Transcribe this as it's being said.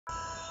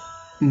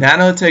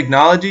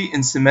Nanotechnology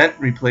in cement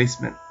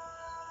replacement.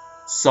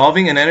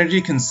 Solving an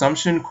energy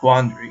consumption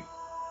quandary.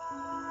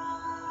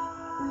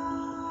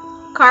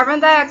 Carbon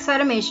dioxide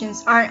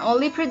emissions aren't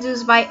only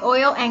produced by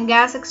oil and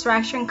gas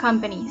extraction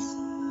companies.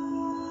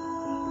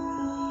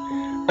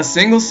 A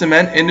single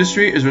cement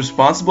industry is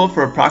responsible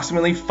for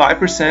approximately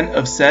 5%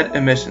 of said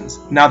emissions.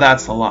 Now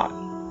that's a lot.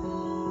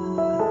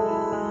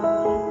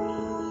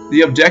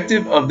 The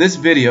objective of this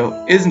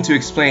video isn't to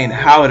explain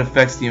how it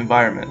affects the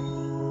environment.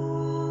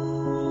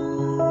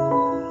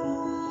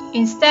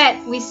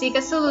 Instead, we seek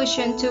a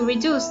solution to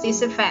reduce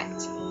this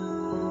effect.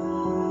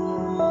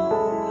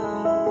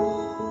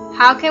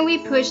 How can we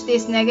push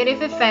these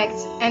negative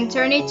effects and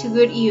turn it to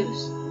good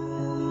use?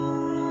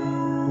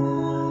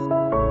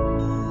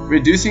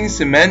 Reducing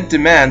cement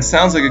demand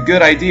sounds like a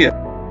good idea.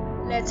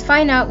 Let's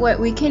find out what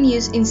we can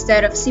use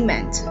instead of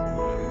cement.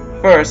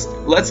 First,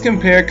 let's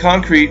compare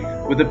concrete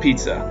with a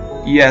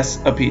pizza. Yes,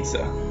 a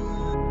pizza.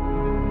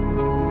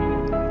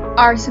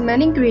 Our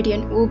cement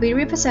ingredient will be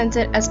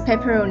represented as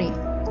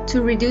pepperoni.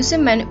 To reduce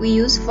cement, we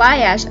use fly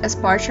ash as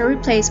partial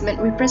replacement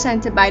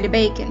represented by the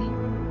bacon.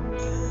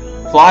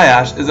 Fly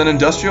ash is an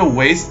industrial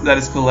waste that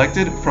is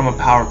collected from a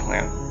power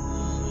plant.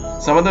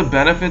 Some of the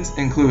benefits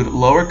include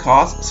lower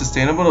cost,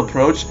 sustainable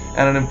approach,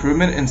 and an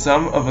improvement in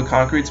some of the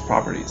concrete's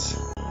properties.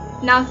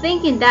 Now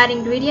think in that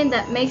ingredient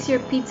that makes your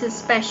pizza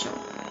special.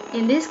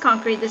 In this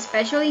concrete, the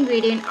special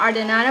ingredient are the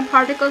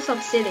nanoparticles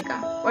of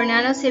silica, or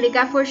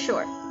nanosilica for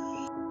short.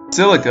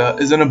 Silica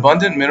is an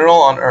abundant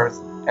mineral on Earth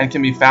and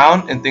can be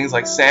found in things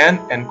like sand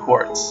and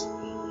quartz.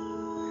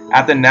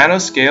 At the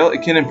nanoscale,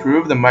 it can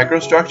improve the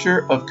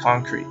microstructure of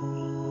concrete.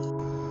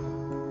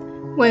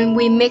 When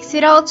we mix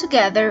it all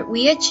together,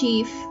 we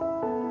achieve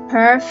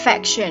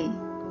perfection.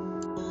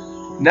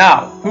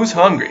 Now, who's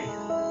hungry?